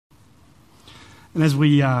And as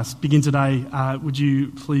we begin today, would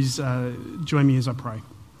you please join me as I pray?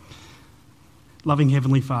 Loving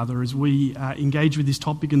Heavenly Father, as we engage with this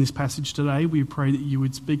topic in this passage today, we pray that you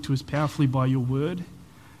would speak to us powerfully by your word.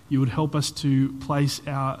 You would help us to place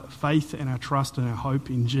our faith and our trust and our hope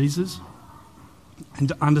in Jesus and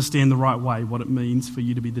to understand the right way what it means for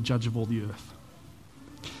you to be the judge of all the earth.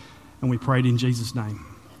 And we pray it in Jesus' name.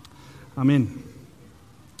 Amen.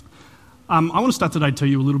 I want to start today to tell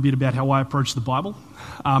you a little bit about how I approach the Bible.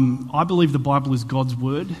 I believe the Bible is God's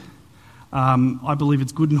word. I believe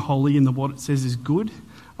it's good and holy and that what it says is good.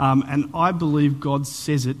 And I believe God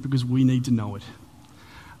says it because we need to know it.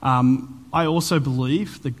 I also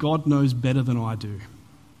believe that God knows better than I do.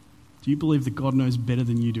 Do you believe that God knows better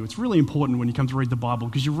than you do? It's really important when you come to read the Bible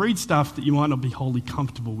because you read stuff that you might not be wholly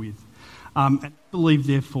comfortable with. And I believe,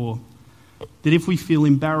 therefore, that if we feel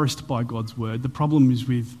embarrassed by God's word, the problem is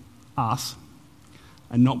with us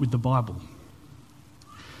and not with the Bible.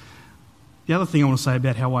 The other thing I want to say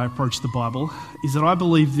about how I approach the Bible is that I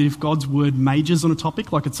believe that if God's word majors on a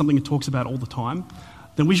topic, like it's something it talks about all the time,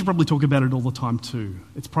 then we should probably talk about it all the time too.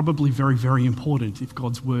 It's probably very, very important if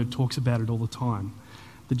God's word talks about it all the time.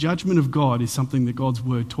 The judgment of God is something that God's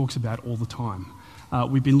word talks about all the time.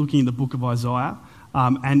 We've been looking at the book of Isaiah,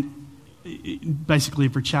 and basically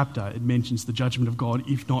every chapter it mentions the judgment of God,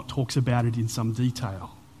 if not talks about it in some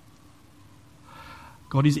detail.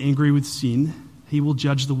 God is angry with sin. He will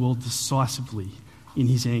judge the world decisively in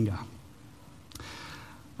his anger.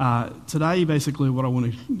 Today, basically, what I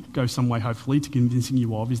want to go some way, hopefully, to convincing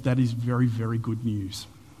you of is that is very, very good news.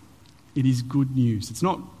 It is good news. It's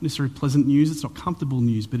not necessarily pleasant news, it's not comfortable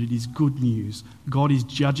news, but it is good news. God is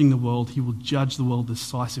judging the world. He will judge the world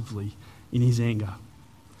decisively in his anger.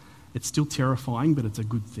 It's still terrifying, but it's a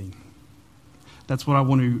good thing. That's what I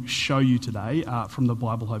want to show you today from the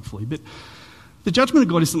Bible, hopefully. But the judgment of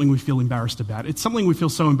God is something we feel embarrassed about. It's something we feel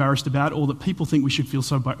so embarrassed about, or that people think we should feel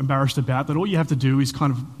so embarrassed about, that all you have to do is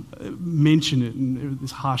kind of mention it, and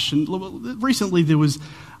it's harsh. And recently there was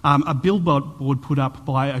a billboard put up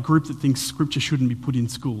by a group that thinks Scripture shouldn't be put in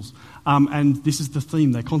schools. And this is the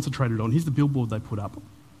theme they concentrated on. Here's the billboard they put up.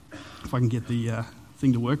 If I can get the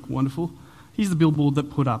thing to work, wonderful. Here's the billboard that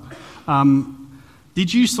put up.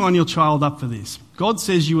 Did you sign your child up for this? God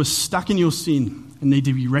says you are stuck in your sin and need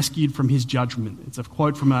to be rescued from his judgment. It's a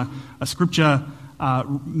quote from a scripture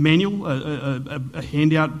manual, a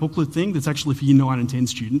handout booklet thing that's actually for year 9 and 10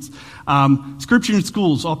 students. Scripture in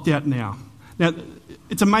schools, opt out now. Now,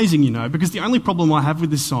 it's amazing, because the only problem I have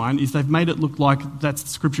with this sign is they've made it look like that's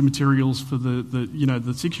scripture materials for the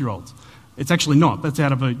 6-year-olds. It's actually not. That's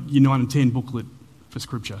out of a year 9 and 10 booklet for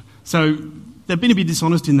scripture. So they've been a bit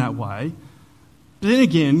dishonest in that way. But then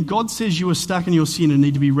again, God says you are stuck in your sin and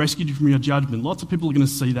need to be rescued from your judgment. Lots of people are going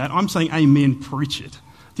to see that. I'm saying amen, preach it.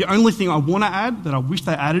 The only thing I want to add that I wish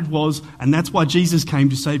they added was, and that's why Jesus came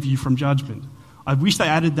to save you from judgment. I wish they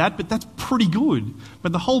added that, but that's pretty good.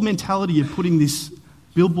 But the whole mentality of putting this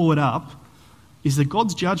billboard up is that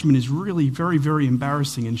God's judgment is really very, very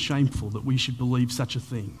embarrassing and shameful that we should believe such a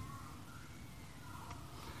thing.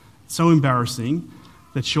 It's so embarrassing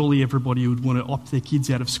that surely everybody would want to opt their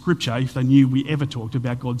kids out of Scripture if they knew we ever talked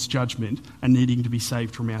about God's judgment and needing to be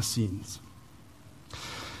saved from our sins.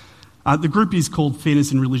 The group is called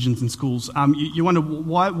Fairness in Religions and Schools. You wonder,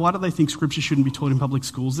 why do they think Scripture shouldn't be taught in public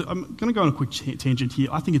schools? I'm going to go on a quick tangent here.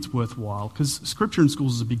 I think it's worthwhile because Scripture in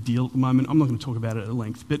schools is a big deal at the moment. I'm not going to talk about it at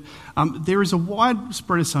length. But there is a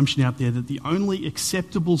widespread assumption out there that the only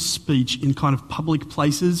acceptable speech in kind of public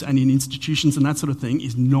places and in institutions and that sort of thing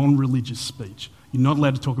is non-religious speech. You're not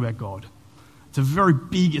allowed to talk about God. It's a very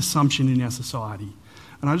big assumption in our society.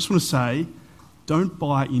 And I just want to say, don't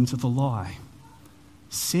buy into the lie.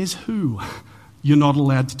 Says who? You're not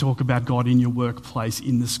allowed to talk about God in your workplace,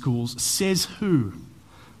 in the schools. Says who?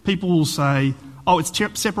 People will say, oh, it's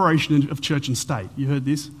separation of church and state. You heard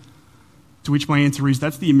this? To which my answer is,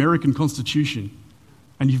 that's the American Constitution.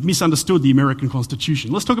 And you've misunderstood the American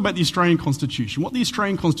Constitution. Let's talk about the Australian Constitution. What the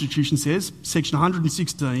Australian Constitution says, section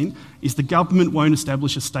 116, is the government won't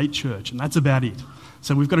establish a state church, and that's about it.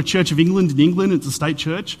 So we've got a Church of England in England, it's a state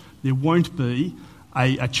church. There won't be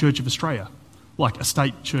a Church of Australia, like a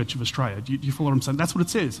state church of Australia. Do you follow what I'm saying? That's what it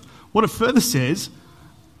says. What it further says,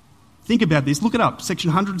 think about this, look it up, section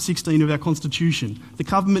 116 of our Constitution. The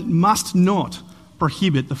government must not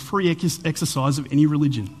prohibit the free exercise of any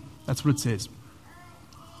religion. That's what it says.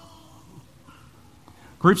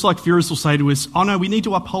 Groups like Fearless will say to us, oh no, we need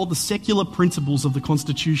to uphold the secular principles of the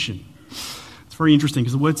Constitution. It's very interesting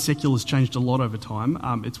because the word secular has changed a lot over time.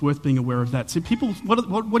 It's worth being aware of that. So people,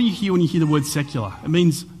 what do you hear when you hear the word secular? It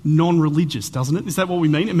means non-religious, doesn't it? Is that what we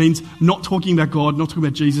mean? It means not talking about God, not talking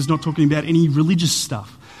about Jesus, not talking about any religious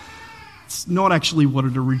stuff. It's not actually what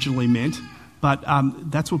it originally meant, but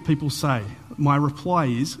that's what people say. My reply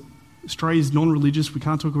is, Australia is non-religious, we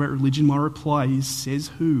can't talk about religion. My reply is, says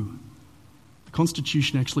who? The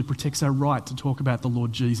Constitution actually protects our right to talk about the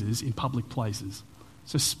Lord Jesus in public places.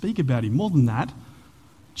 So speak about him. More than that,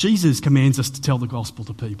 Jesus commands us to tell the gospel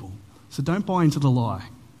to people. So don't buy into the lie.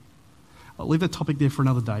 I'll leave that topic there for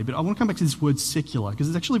another day, but I want to come back to this word secular because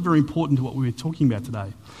it's actually very important to what we were talking about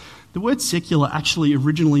today. The word secular actually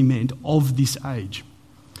originally meant of this age.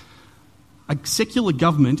 A secular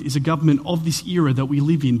government is a government of this era that we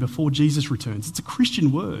live in before Jesus returns. It's a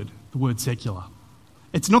Christian word, the word secular.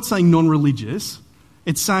 It's not saying non-religious.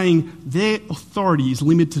 It's saying their authority is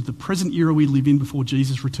limited to the present era we live in before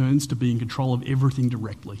Jesus returns to be in control of everything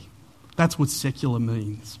directly. That's what secular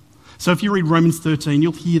means. So if you read Romans 13,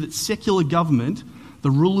 you'll hear that secular government, the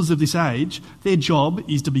rulers of this age, their job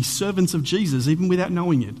is to be servants of Jesus even without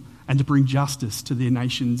knowing it and to bring justice to their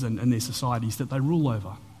nations and their societies that they rule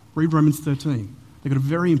over. Read Romans 13. They've got a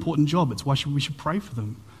very important job. It's why we should pray for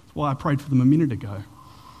them. It's why I prayed for them a minute ago.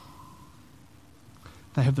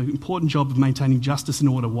 They have the important job of maintaining justice and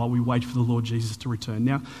order while we wait for the Lord Jesus to return.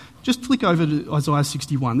 Now, just flick over to Isaiah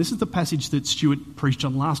 61. This is the passage that Stuart preached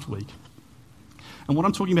on last week. And what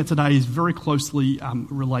I'm talking about today is very closely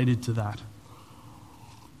related to that.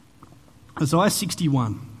 Isaiah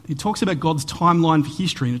 61. It talks about God's timeline for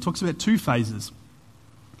history, and it talks about two phases.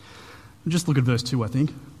 Just look at verse 2, I think.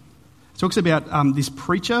 It talks about this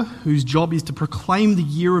preacher whose job is to proclaim the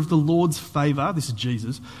year of the Lord's favour. This is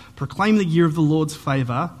Jesus. Proclaim the year of the Lord's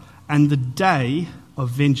favour and the day of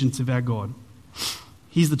vengeance of our God.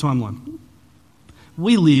 Here's the timeline.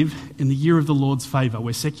 We live in the year of the Lord's favour,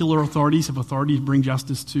 where secular authorities have authority to bring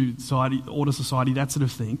justice to society, order society, that sort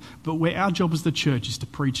of thing. But where our job as the church is to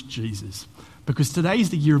preach Jesus. Because today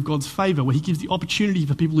is the year of God's favour, where he gives the opportunity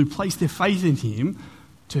for people who place their faith in him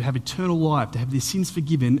to have eternal life, to have their sins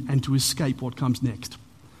forgiven, and to escape what comes next.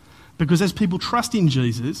 Because as people trust in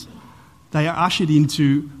Jesus, they are ushered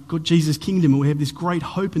into Jesus' kingdom, and we have this great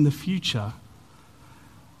hope in the future.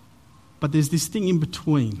 But there's this thing in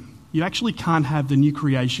between. You actually can't have the new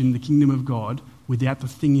creation, the kingdom of God, without the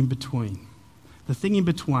thing in between. The thing in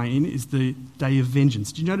between is the day of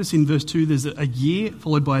vengeance. Do you notice in verse 2 there's a year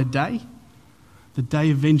followed by a day? The day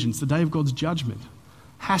of vengeance, the day of God's judgment,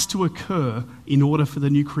 has to occur in order for the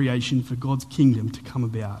new creation, for God's kingdom to come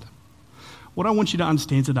about. What I want you to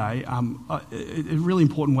understand today, a really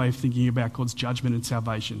important way of thinking about God's judgment and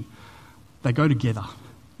salvation, they go together.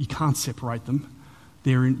 You can't separate them.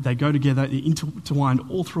 They go together, they're intertwined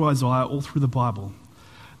all through Isaiah, all through the Bible.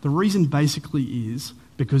 The reason basically is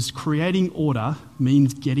because creating order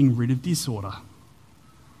means getting rid of disorder.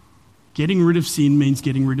 Getting rid of sin means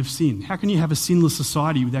getting rid of sin. How can you have a sinless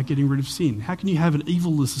society without getting rid of sin? How can you have an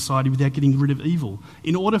evilless society without getting rid of evil?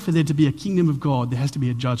 In order for there to be a kingdom of God, there has to be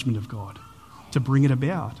a judgment of God to bring it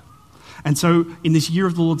about. And so in this year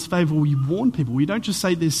of the Lord's favour, we warn people. We don't just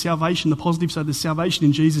say there's salvation, the positive side, there's salvation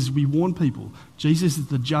in Jesus. We warn people. Jesus is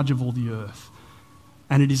the judge of all the earth.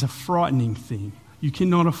 And it is a frightening thing. You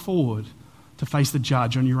cannot afford to face the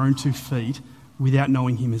judge on your own 2 feet without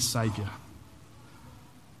knowing him as Saviour.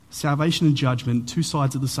 Salvation and judgment, two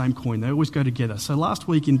sides of the same coin. They always go together. So last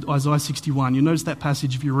week in Isaiah 61, you'll notice that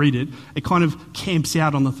passage, if you read it, it kind of camps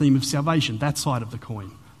out on the theme of salvation, that side of the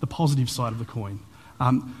coin, the positive side of the coin.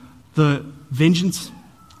 The vengeance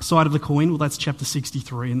side of the coin, well, that's chapter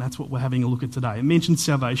 63, and that's what we're having a look at today. It mentions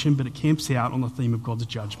salvation, but it camps out on the theme of God's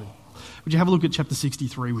judgment. Would you have a look at chapter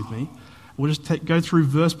 63 with me? We'll just go through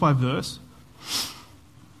verse by verse.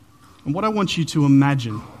 And what I want you to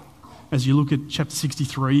imagine as you look at chapter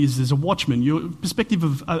 63 is there's a watchman. Your perspective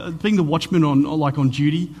of being the watchman on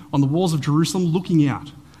duty on the walls of Jerusalem, looking out.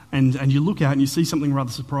 And you look out and you see something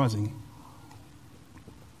rather surprising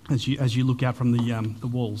as you look out from the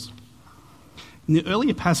walls. In the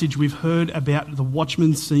earlier passage, we've heard about the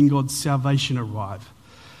watchman seeing God's salvation arrive.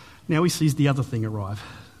 Now he sees the other thing arrive.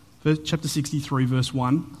 Chapter 63, verse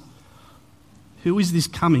 1. Who is this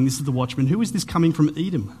coming? This is the watchman. Who is this coming from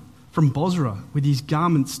Edom? From Bozrah, with his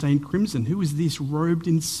garments stained crimson? Who is this robed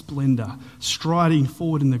in splendour, striding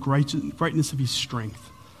forward in the greatness of his strength?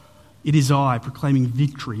 It is I, proclaiming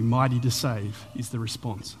victory, mighty to save, is the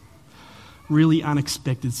response. Really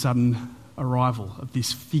unexpected, sudden arrival of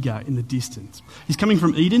this figure in the distance. He's coming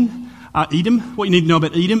from Edom. What you need to know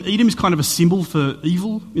about Edom is kind of a symbol for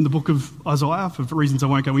evil in the book of Isaiah, for reasons I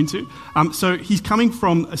won't go into. So he's coming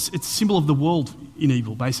from, it's a symbol of the world in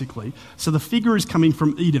evil, basically. So the figure is coming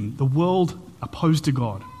from Edom, the world opposed to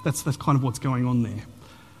God. That's kind of what's going on there.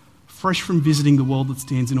 Fresh from visiting the world that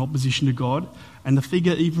stands in opposition to God, and the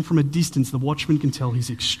figure, even from a distance, the watchman can tell he's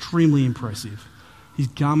extremely impressive. His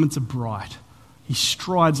garments are bright. He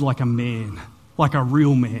strides like a man, like a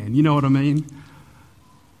real man. You know what I mean?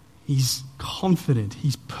 He's confident.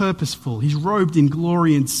 He's purposeful. He's robed in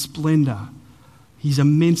glory and splendour. He's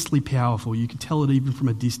immensely powerful. You can tell it even from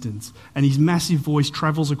a distance. And his massive voice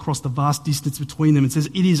travels across the vast distance between them and says,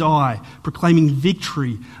 "It is I, proclaiming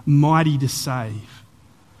victory, mighty to save."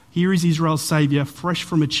 Here is Israel's Saviour, fresh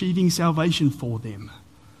from achieving salvation for them.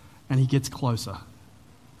 And he gets closer.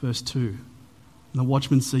 Verse 2. And the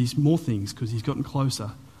watchman sees more things because he's gotten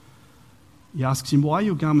closer. He asks him, "Why are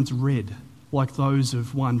your garments red, like those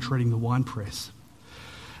of one treading the winepress?"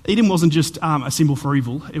 Edom wasn't just a symbol for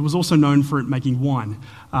evil. It was also known for it making wine.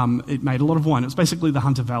 It made a lot of wine. It was basically the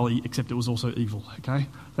Hunter Valley, except it was also evil. Okay,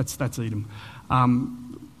 that's Edom.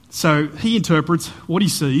 So he interprets what he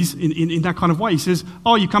sees in that kind of way. He says,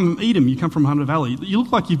 "Oh, you come from Edom, you come from Hunter Valley. You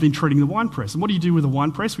look like you've been treading the winepress." And what do you do with a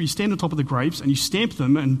winepress? Well, you stand on top of the grapes and you stamp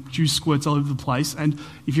them and juice squirts all over the place. And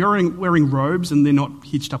if you're wearing robes and they're not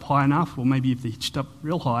hitched up high enough, or maybe if they're hitched up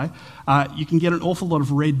real high, you can get an awful lot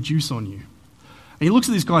of red juice on you. And he looks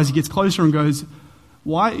at this guy as he gets closer and goes,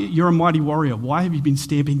 "Why? You're a mighty warrior. Why have you been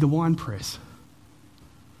stamping the winepress?"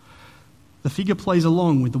 The figure plays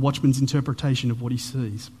along with the watchman's interpretation of what he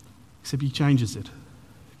sees, except he changes it.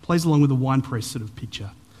 He plays along with the winepress sort of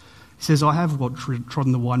picture. He says, "I have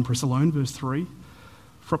trodden the winepress alone," verse 3.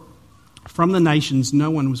 From the nations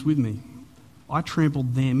no one was with me. I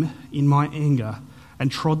trampled them in my anger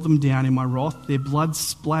and trod them down in my wrath. Their blood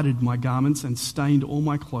splattered my garments and stained all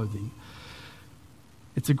my clothing.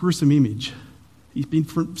 It's a gruesome image. He's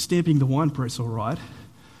been stamping the winepress all right,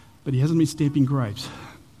 but he hasn't been stamping grapes.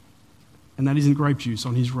 And that isn't grape juice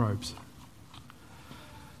on his robes.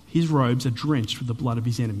 His robes are drenched with the blood of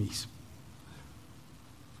his enemies.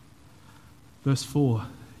 Verse 4,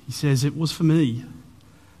 he says, "It was for me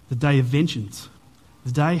the day of vengeance.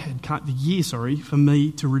 The year for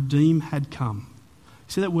me to redeem had come."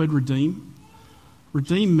 See that word redeem?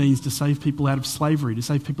 Redeem means to save people out of slavery, to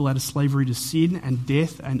save people out of slavery to sin and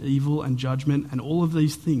death and evil and judgment and all of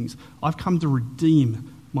these things. I've come to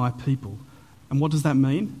redeem my people. And what does that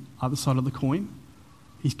mean? Other side of the coin?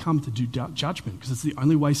 He's come to do judgment because it's the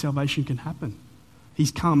only way salvation can happen.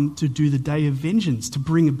 He's come to do the day of vengeance, to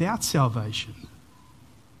bring about salvation.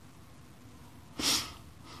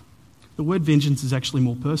 The word vengeance is actually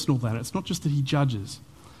more personal than it. It's not just that he judges.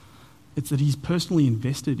 It's that he's personally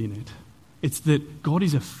invested in it. It's that God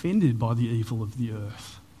is offended by the evil of the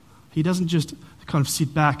earth. He doesn't just kind of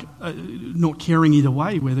sit back, not caring either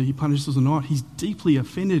way whether he punishes or not. He's deeply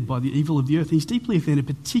offended by the evil of the earth. He's deeply offended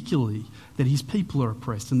particularly that his people are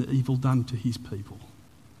oppressed and the evil done to his people.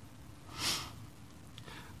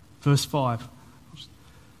 Verse 5,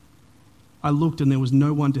 "I looked and there was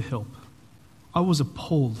no one to help. I was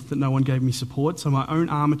appalled that no one gave me support, so my own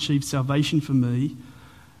arm achieved salvation for me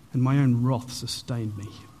and my own wrath sustained me."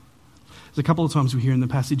 There's a couple of times we hear in the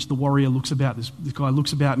passage the warrior looks about, this guy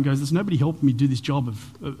looks about and goes, "There's nobody helping me do this job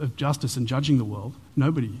of justice and judging the world.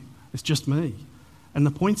 Nobody. It's just me." And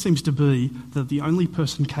the point seems to be that the only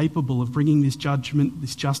person capable of bringing this judgment,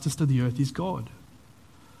 this justice to the earth is God.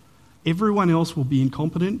 Everyone else will be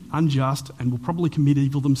incompetent, unjust, and will probably commit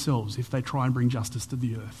evil themselves if they try and bring justice to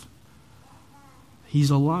the earth. He's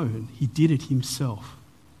alone. He did it himself.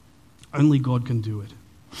 Only God can do it.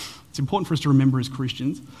 It's important for us to remember as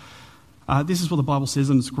Christians. This is what the Bible says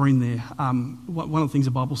on the screen there. One of the things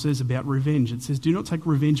the Bible says about revenge, it says, "Do not take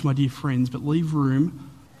revenge, my dear friends, but leave room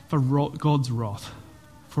for God's wrath.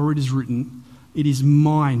 For it is written, 'It is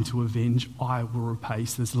mine to avenge, I will repay,'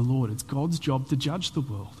 says the Lord." It's God's job to judge the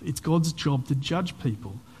world. It's God's job to judge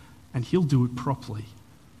people, and he'll do it properly.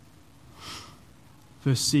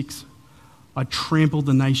 Verse 6, "I trampled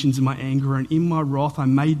the nations in my anger, and in my wrath I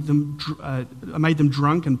made them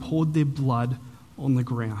drunk and poured their blood on the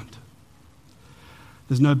ground."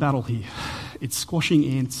 There's no battle here. It's squashing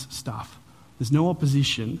ants stuff. There's no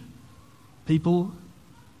opposition. People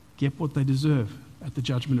get what they deserve at the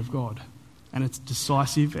judgment of God. And it's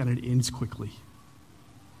decisive and it ends quickly.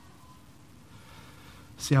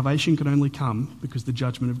 Salvation can only come because the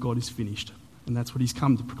judgment of God is finished. And that's what he's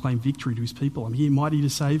come to proclaim victory to his people. I'm here mighty to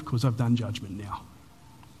save because I've done judgment now.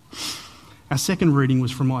 Our second reading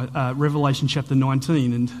was from Revelation chapter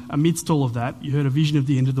 19, and amidst all of that, you heard a vision of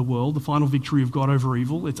the end of the world, the final victory of God over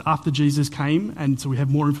evil. It's after Jesus came, and so we have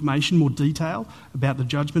more information, more detail about the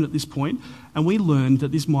judgment at this point, and we learned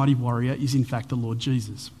that this mighty warrior is in fact the Lord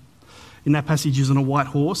Jesus. In that passage, he's on a white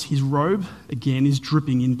horse. His robe, again, is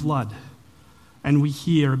dripping in blood. And we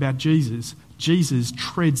hear about Jesus. Jesus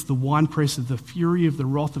treads the winepress of the fury of the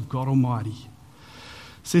wrath of God Almighty.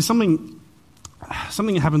 So there's something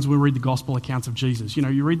that happens when we read the gospel accounts of Jesus. You know,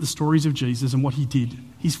 you read the stories of Jesus and what he did.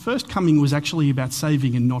 His first coming was actually about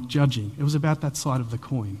saving and not judging. It was about that side of the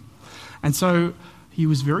coin. And so he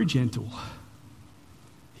was very gentle.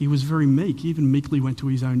 He was very meek. He even meekly went to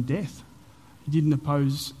his own death. He didn't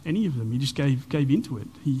oppose any of them. He just gave into it.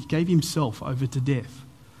 He gave himself over to death.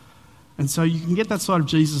 And so you can get that side of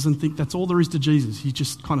Jesus and think that's all there is to Jesus. He's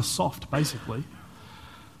just kind of soft, basically.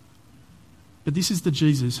 But this is the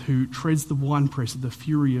Jesus who treads the winepress of the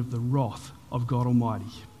fury of the wrath of God Almighty.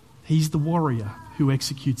 He's the warrior who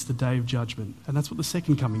executes the day of judgment. And that's what the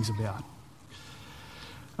second coming's about.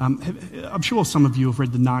 I'm sure some of you have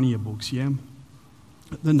read the Narnia books, yeah?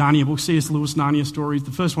 The Narnia books, C.S. Lewis Narnia stories,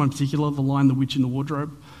 the first one in particular, The Lion, the Witch and the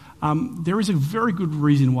Wardrobe. There is a very good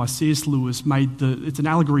reason why C.S. Lewis it's an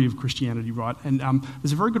allegory of Christianity, right? And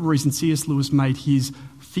there's a very good reason C.S. Lewis made his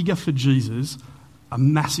figure for Jesus a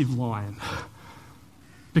massive lion.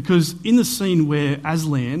 Because in the scene where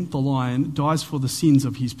Aslan, the lion, dies for the sins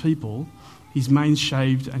of his people, his mane's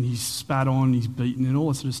shaved and he's spat on, he's beaten and all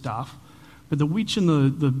that sort of stuff. But the witch and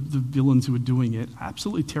the villains who are doing it are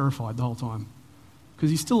absolutely terrified the whole time. Because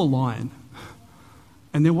he's still a lion.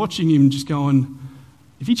 And they're watching him just going,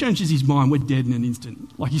 if he changes his mind, we're dead in an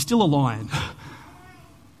instant. Like, he's still a lion.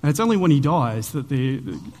 And it's only when he dies that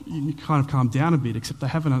you kind of calm down a bit, except they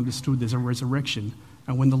haven't understood there's a resurrection.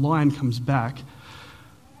 And when the lion comes back,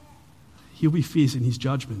 he'll be fierce in his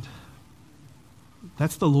judgment.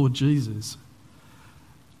 That's the Lord Jesus.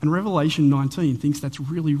 And Revelation 19 thinks that's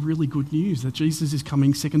really, really good news, that Jesus is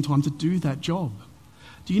coming second time to do that job.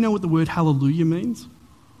 Do you know what the word hallelujah means?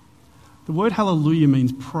 The word hallelujah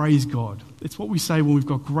means praise God. It's what we say when we've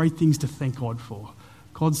got great things to thank God for.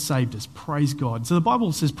 God saved us. Praise God. So the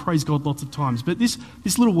Bible says praise God lots of times, but this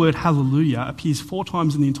little word hallelujah appears 4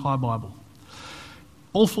 times in the entire Bible.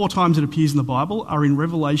 All 4 times it appears in the Bible are in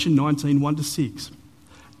Revelation 19, 1-6.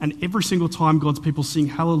 And every single time God's people sing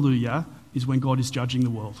hallelujah is when God is judging the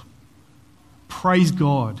world. Praise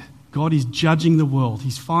God. God is judging the world.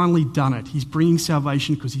 He's finally done it. He's bringing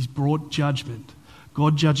salvation because he's brought judgment.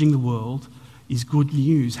 God judging the world is good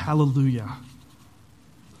news. Hallelujah.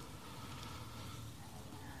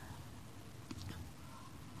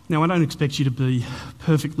 Now, I don't expect you to be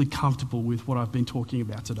perfectly comfortable with what I've been talking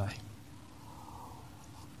about today.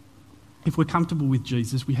 If we're comfortable with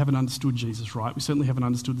Jesus, we haven't understood Jesus right. We certainly haven't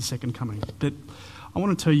understood the second coming. But I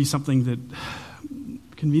want to tell you something that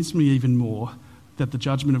convinced me even more that the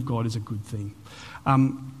judgment of God is a good thing.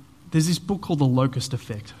 There's this book called The Locust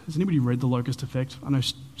Effect. Has anybody read The Locust Effect? I know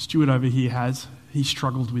Stuart over here has. He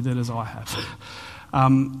struggled with it as I have.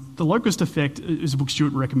 The Locust Effect is a book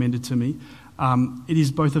Stuart recommended to me. It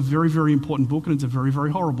is both a very, very important book and it's a very,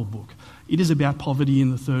 very horrible book. It is about poverty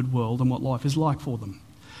in the third world and what life is like for them.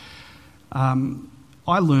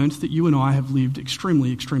 I learned that you and I have lived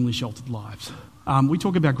extremely, extremely sheltered lives. We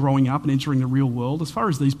talk about growing up and entering the real world. As far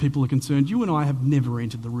as these people are concerned, you and I have never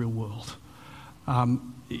entered the real world.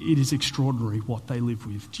 It is extraordinary what they live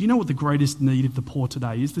with. Do you know what the greatest need of the poor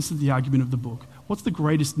today is? This is the argument of the book. What's the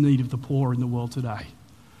greatest need of the poor in the world today?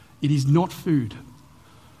 It is not food.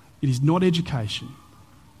 It is not education.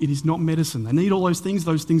 It is not medicine. They need all those things.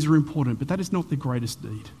 Those things are important, but that is not their greatest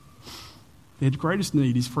need. Their greatest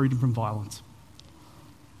need is freedom from violence.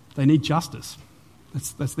 They need justice.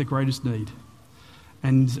 That's their greatest need.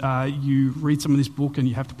 And you read some of this book and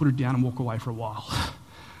you have to put it down and walk away for a while.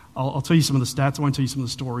 I'll tell you some of the stats. I won't tell you some of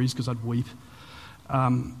the stories because I'd weep.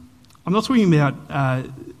 I'm not talking about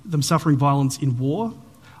them suffering violence in war.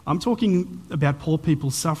 I'm talking about poor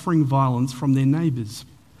people suffering violence from their neighbours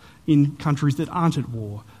in countries that aren't at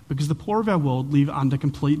war. Because the poor of our world live under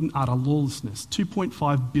complete and utter lawlessness.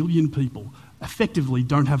 2.5 billion people effectively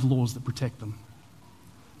don't have laws that protect them.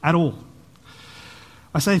 At all.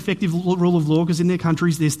 I say effective rule of law because in their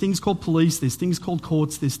countries there's things called police, there's things called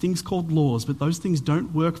courts, there's things called laws, but those things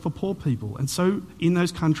don't work for poor people. And so in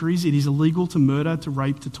those countries it is illegal to murder, to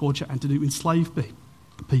rape, to torture and to enslave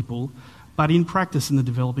people. But in practice in the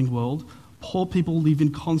developing world, poor people live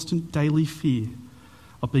in constant daily fear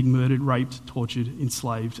of being murdered, raped, tortured,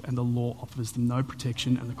 enslaved, and the law offers them no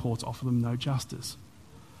protection and the courts offer them no justice.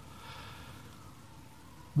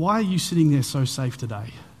 Why are you sitting there so safe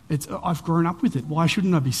today? I've grown up with it. Why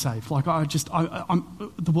shouldn't I be safe?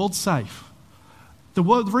 The world's safe. The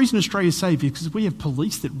reason Australia's safe is because we have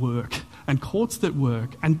police that work and courts that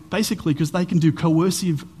work, and basically because they can do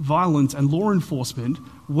coercive violence and law enforcement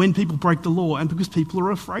when people break the law, and because people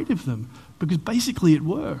are afraid of them, because basically it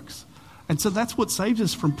works. And so that's what saves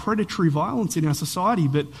us from predatory violence in our society.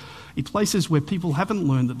 But in places where people haven't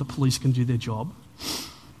learned that the police can do their job,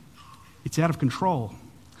 it's out of control.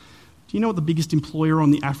 Do you know what the biggest employer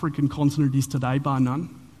on the African continent is today, bar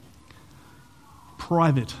none?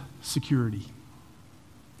 Private security.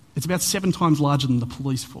 It's about 7 times larger than the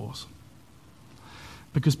police force.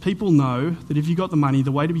 Because people know that if you've got the money,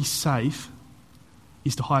 the way to be safe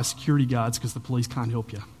is to hire security guards because the police can't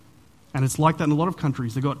help you. And it's like that in a lot of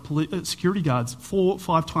countries. They've got security guards, 4 or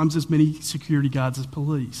 5 times as many security guards as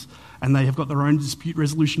police. And they have got their own dispute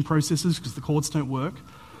resolution processes because the courts don't work,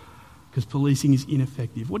 because policing is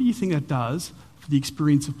ineffective. What do you think that does for the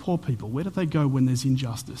experience of poor people? Where do they go when there's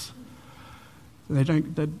injustice? They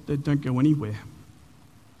don't go anywhere.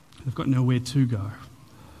 They've got nowhere to go.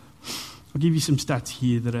 I'll give you some stats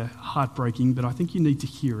here that are heartbreaking, but I think you need to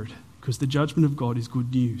hear it because the judgment of God is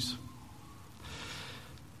good news.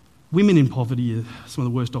 Women in poverty are some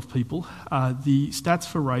of the worst off people. The stats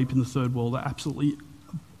for rape in the third world are absolutely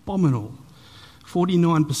abominable.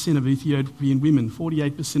 49% of Ethiopian women,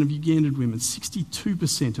 48% of Ugandan women,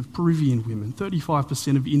 62% of Peruvian women,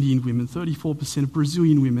 35% of Indian women, 34% of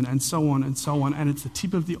Brazilian women, and so on and so on. And it's the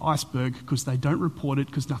tip of the iceberg because they don't report it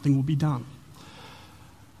because nothing will be done.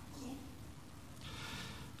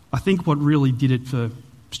 I think what really did it for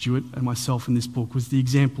Stuart and myself in this book was the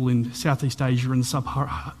example in Southeast Asia and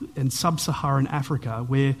sub-Saharan Africa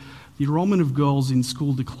where the enrolment of girls in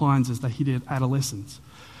school declines as they hit adolescence.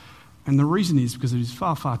 And the reason is because it is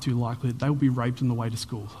far, far too likely that they will be raped on the way to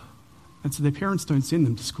school. And so their parents don't send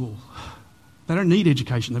them to school. They don't need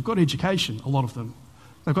education. They've got education, a lot of them.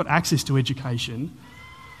 They've got access to education,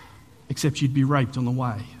 except you'd be raped on the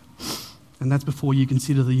way. And that's before you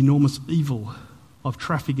consider the enormous evil of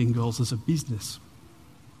trafficking girls as a business.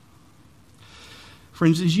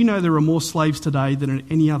 Friends, as you know, there are more slaves today than at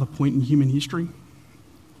any other point in human history.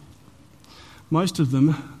 Most of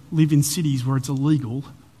them live in cities where it's illegal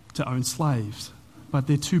to own slaves, but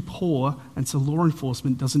they're too poor, and so law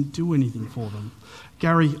enforcement doesn't do anything for them.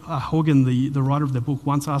 Gary Haugen, the writer of the book,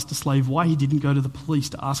 once asked a slave why he didn't go to the police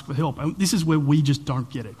to ask for help. And this is where we just don't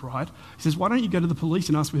get it, right? He says, why don't you go to the police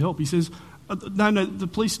and ask for help? He says, no, the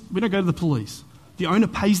police, we don't go to the police. The owner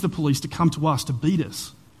pays the police to come to us to beat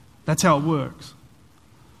us. That's how it works.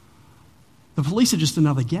 The police are just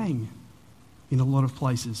another gang in a lot of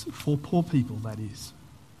places, for poor people, that is.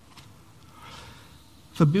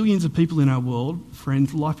 For billions of people in our world,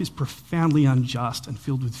 friends, life is profoundly unjust and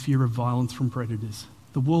filled with fear of violence from predators.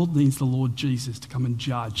 The world needs the Lord Jesus to come and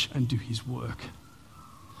judge and do his work.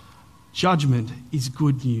 Judgment is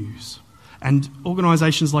good news. And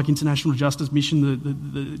organisations like International Justice Mission,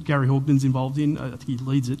 that Gary Haugen's involved in, I think he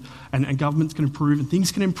leads it, and governments can improve and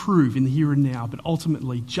things can improve in the here and now, but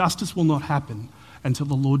ultimately justice will not happen until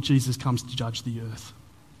the Lord Jesus comes to judge the earth.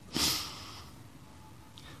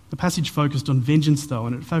 The passage focused on vengeance, though,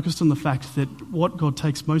 and it focused on the fact that what God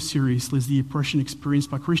takes most seriously is the oppression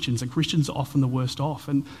experienced by Christians, and Christians are often the worst off.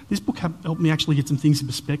 And this book helped me actually get some things in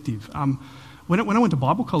perspective. When I went to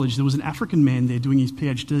Bible college, there was an African man there doing his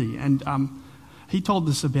PhD, and he told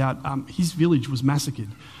us about his village was massacred,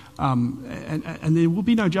 and there will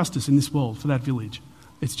be no justice in this world for that village.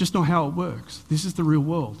 It's just not how it works. This is the real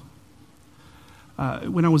world.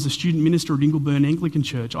 When I was a student minister at Ingleburn Anglican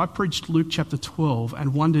Church, I preached Luke chapter 12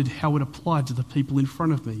 and wondered how it applied to the people in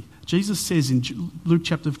front of me. Jesus says in Luke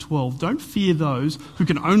chapter 12, don't fear those who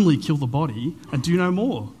can only kill the body and do no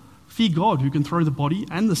more. Fear God who can throw the body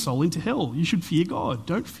and the soul into hell. You should fear God.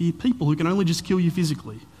 Don't fear people who can only just kill you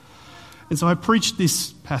physically. And so I preached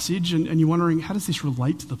this passage, and you're wondering, how does this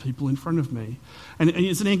relate to the people in front of me? And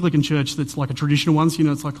it's an Anglican church that's like a traditional one, so,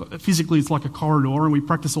 it's like physically it's like a corridor, and we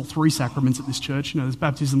practice all 3 sacraments at this church. There's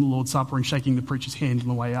baptism, the Lord's Supper, and shaking the preacher's hand on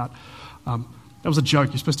the way out. That was a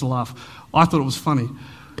joke. You're supposed to laugh. I thought it was funny.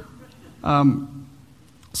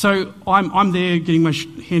 So I'm there getting my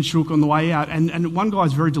hand shook on the way out, and one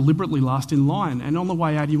guy's very deliberately last in line, and on the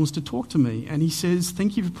way out he wants to talk to me, and he says,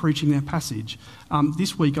 thank you for preaching that passage.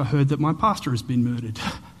 This week I heard that my pastor has been murdered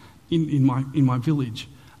in my village.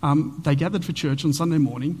 They gathered for church on Sunday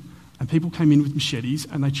morning, and people came in with machetes,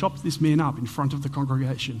 and they chopped this man up in front of the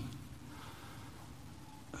congregation.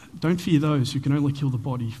 Don't fear those who can only kill the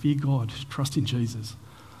body. Fear God. Trust in Jesus.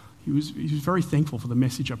 He was very thankful for the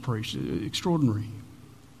message I preached. Extraordinary.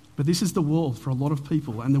 But this is the world for a lot of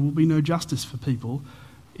people, and there will be no justice for people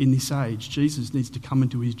in this age. Jesus needs to come and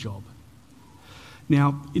do his job.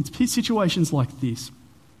 Now, in situations like this,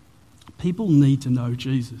 people need to know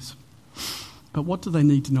Jesus. But what do they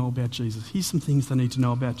need to know about Jesus? Here's some things they need to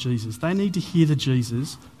know about Jesus. They need to hear the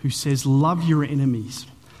Jesus who says, love your enemies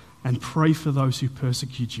and pray for those who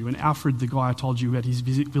persecute you. And Alfred, the guy I told you about, his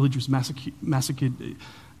village was massacred,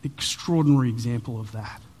 extraordinary example of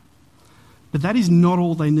that. But that is not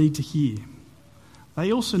all they need to hear.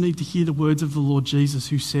 They also need to hear the words of the Lord Jesus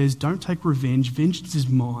who says, don't take revenge, vengeance is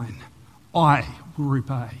mine. I will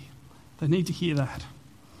repay. They need to hear that.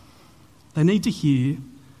 They need to hear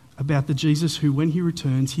about the Jesus who, when he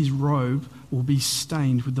returns, his robe will be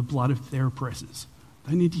stained with the blood of their oppressors.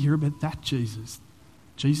 They need to hear about that Jesus,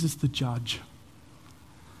 Jesus the judge,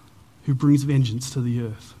 who brings vengeance to the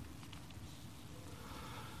earth.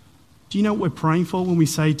 Do you know what we're praying for when we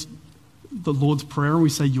say the Lord's Prayer and we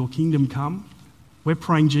say, your kingdom come? We're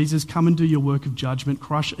praying, Jesus, come and do your work of judgment,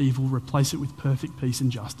 crush evil, replace it with perfect peace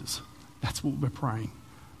and justice. That's what we're praying.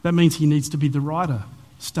 That means he needs to be the rider,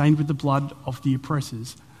 stained with the blood of the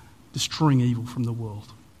oppressors, destroying evil from the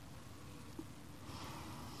world.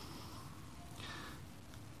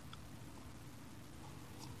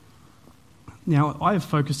 Now, I have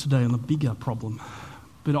focused today on the bigger problem,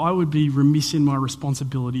 but I would be remiss in my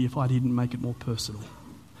responsibility if I didn't make it more personal.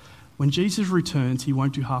 When Jesus returns, he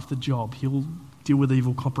won't do half the job. He'll deal with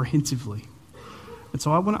evil comprehensively. And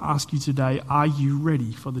so I want to ask you today, are you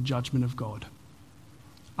ready for the judgment of God?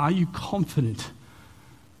 Are you confident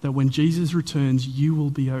that when Jesus returns, you will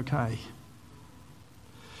be okay?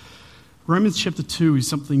 Romans chapter 2 is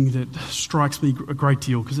something that strikes me a great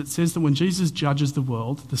deal because it says that when Jesus judges the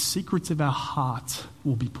world, the secrets of our hearts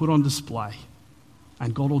will be put on display.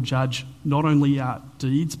 And God will judge not only our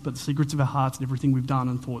deeds, but the secrets of our hearts and everything we've done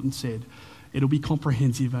and thought and said. It'll be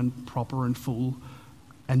comprehensive and proper and full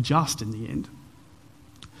and just in the end.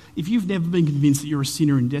 If you've never been convinced that you're a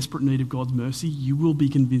sinner in desperate need of God's mercy, you will be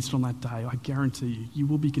convinced on that day. I guarantee you, you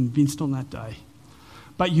will be convinced on that day.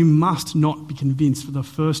 But you must not be convinced for the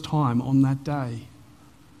first time on that day.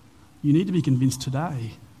 You need to be convinced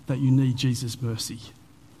today that you need Jesus' mercy.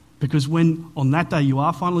 Because when on that day you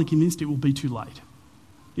are finally convinced, it will be too late.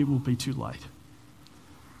 It will be too late.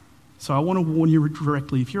 So I want to warn you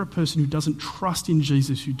directly, if you're a person who doesn't trust in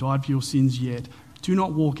Jesus who died for your sins yet, do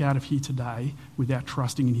not walk out of here today without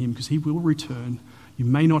trusting in him, because he will return. You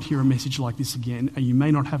may not hear a message like this again, and you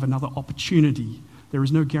may not have another opportunity. There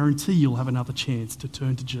is no guarantee you'll have another chance to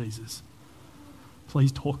turn to Jesus.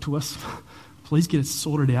 Please talk to us. Please get it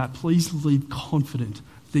sorted out. Please leave confident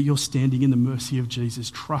that you're standing in the mercy of Jesus,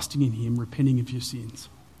 trusting in him, repenting of your sins.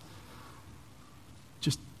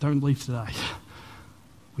 Just don't leave today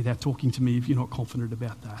without talking to me if you're not confident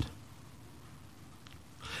about that.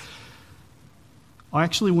 I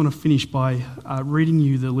actually want to finish by reading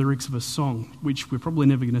you the lyrics of a song, which we're probably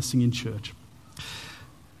never going to sing in church.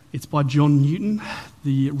 It's by John Newton,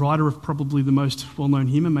 the writer of probably the most well-known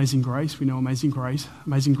hymn, Amazing Grace. We know Amazing Grace.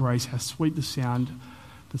 Amazing Grace, how sweet the sound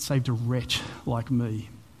that saved a wretch like me.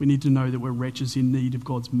 We need to know that we're wretches in need of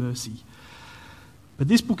God's mercy. But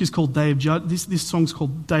this book is called this song's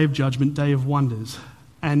called Day of Judgment, Day of Wonders.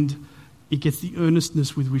 And it gets the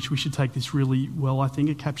earnestness with which we should take this really well, I think.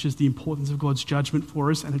 It captures the importance of God's judgment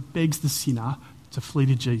for us, and it begs the sinner to flee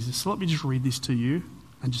to Jesus. So let me just read this to you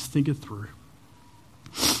and just think it through.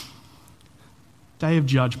 Day of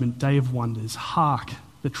judgment, day of wonders, hark,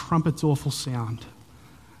 the trumpet's awful sound.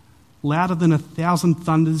 Louder than 1,000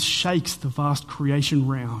 thunders shakes the vast creation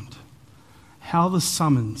round. How the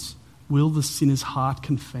summons will the sinner's heart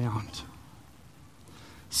confound.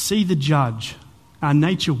 See the judge, our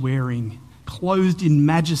nature wearing, clothed in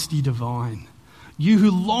majesty divine. You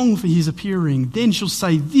who long for his appearing, then shall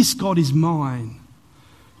say, this God is mine.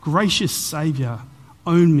 Gracious Saviour,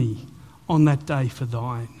 own me on that day for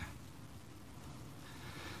thine.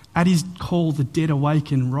 At his call the dead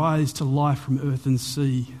awaken, rise to life from earth and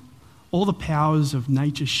sea. All the powers of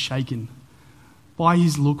nature shaken, by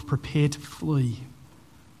his look prepare to flee.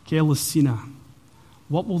 Careless sinner,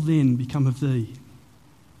 what will then become of thee?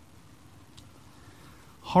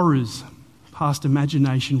 Horrors past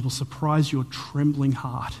imagination will surprise your trembling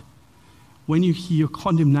heart when you hear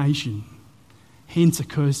condemnation. Hence,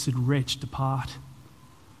 accursed wretch, depart.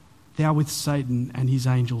 Thou with Satan and his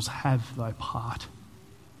angels have thy part.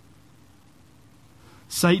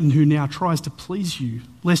 Satan, who now tries to please you,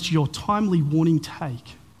 lest your timely warning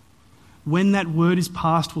take, when that word is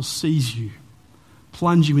past, will seize you,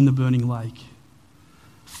 plunge you in the burning lake.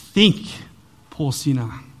 Think, poor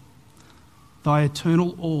sinner, thy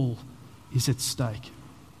eternal all is at stake.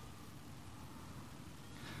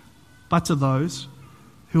 But to those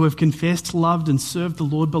who have confessed, loved, and served the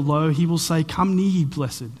Lord below, he will say, "Come near, ye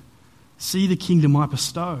blessed. See the kingdom I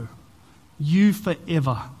bestow. You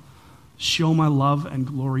forever shall my love and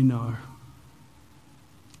glory know."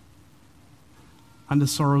 Under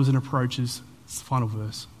sorrows and approaches, it's the final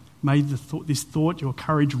verse. May this thought your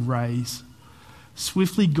courage raise.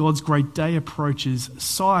 Swiftly God's great day approaches.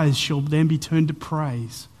 Sighs shall then be turned to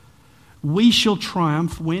praise. We shall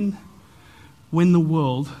triumph when the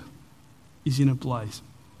world is in a blaze.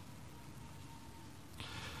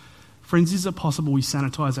 Friends, is it possible we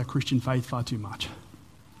sanitize our Christian faith far too much?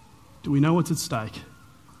 Do we know what's at stake?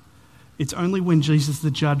 It's only when Jesus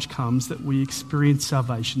the judge comes that we experience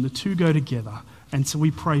salvation. The two go together. And so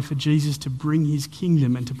we pray for Jesus to bring his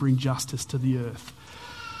kingdom and to bring justice to the earth.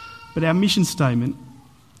 But our mission statement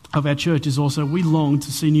of our church is also, we long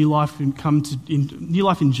to see new life in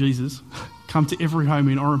Jesus come to every home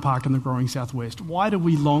in Oran Park and the growing southwest. Why do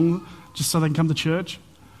we long? Just so they can come to church?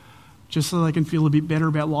 Just so they can feel a bit better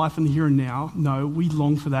about life in the here and now? No, we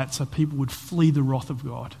long for that so people would flee the wrath of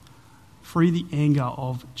God, flee the anger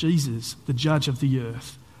of Jesus, the judge of the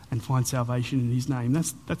earth, and find salvation in his name.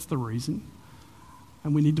 That's the reason.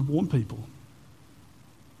 And we need to warn people.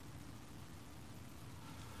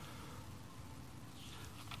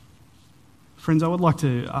 Friends, I would like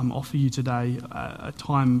to offer you today a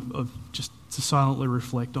time of just to silently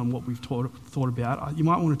reflect on what we've thought about. You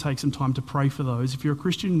might want to take some time to pray for those. If you're a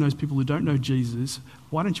Christian and those people who don't know Jesus,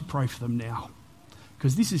 why don't you pray for them now?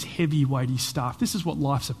 Because this is heavy, weighty stuff. This is what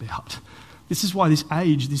life's about. This is why this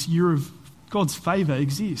age, this year of God's favour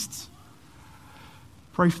exists.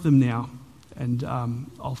 Pray for them now, and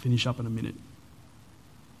I'll finish up in a minute.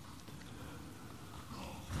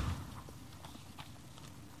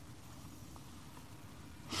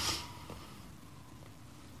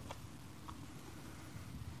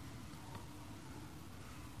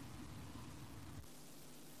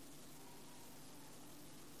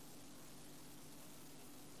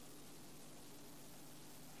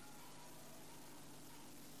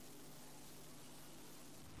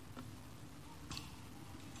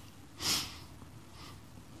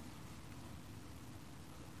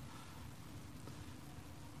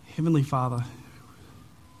 Heavenly Father,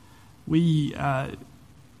 we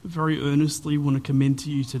very earnestly want to commend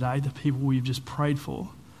to you today the people we've just prayed for.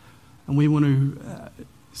 And we want to,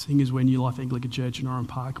 seeing as we're New Life Anglican Church in Oran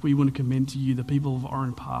Park, we want to commend to you the people of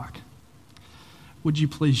Oran Park. Would you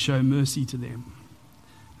please show mercy to them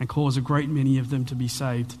and cause a great many of them to be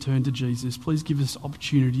saved, to turn to Jesus? Please give us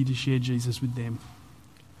opportunity to share Jesus with them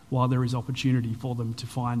while there is opportunity for them to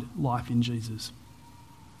find life in Jesus.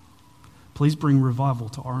 Please bring revival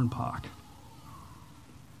to Oran Park.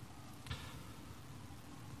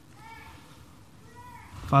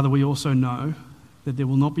 Father, we also know that there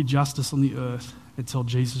will not be justice on the earth until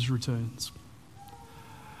Jesus returns.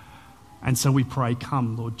 And so we pray,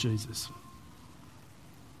 come, Lord Jesus.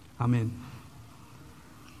 Amen.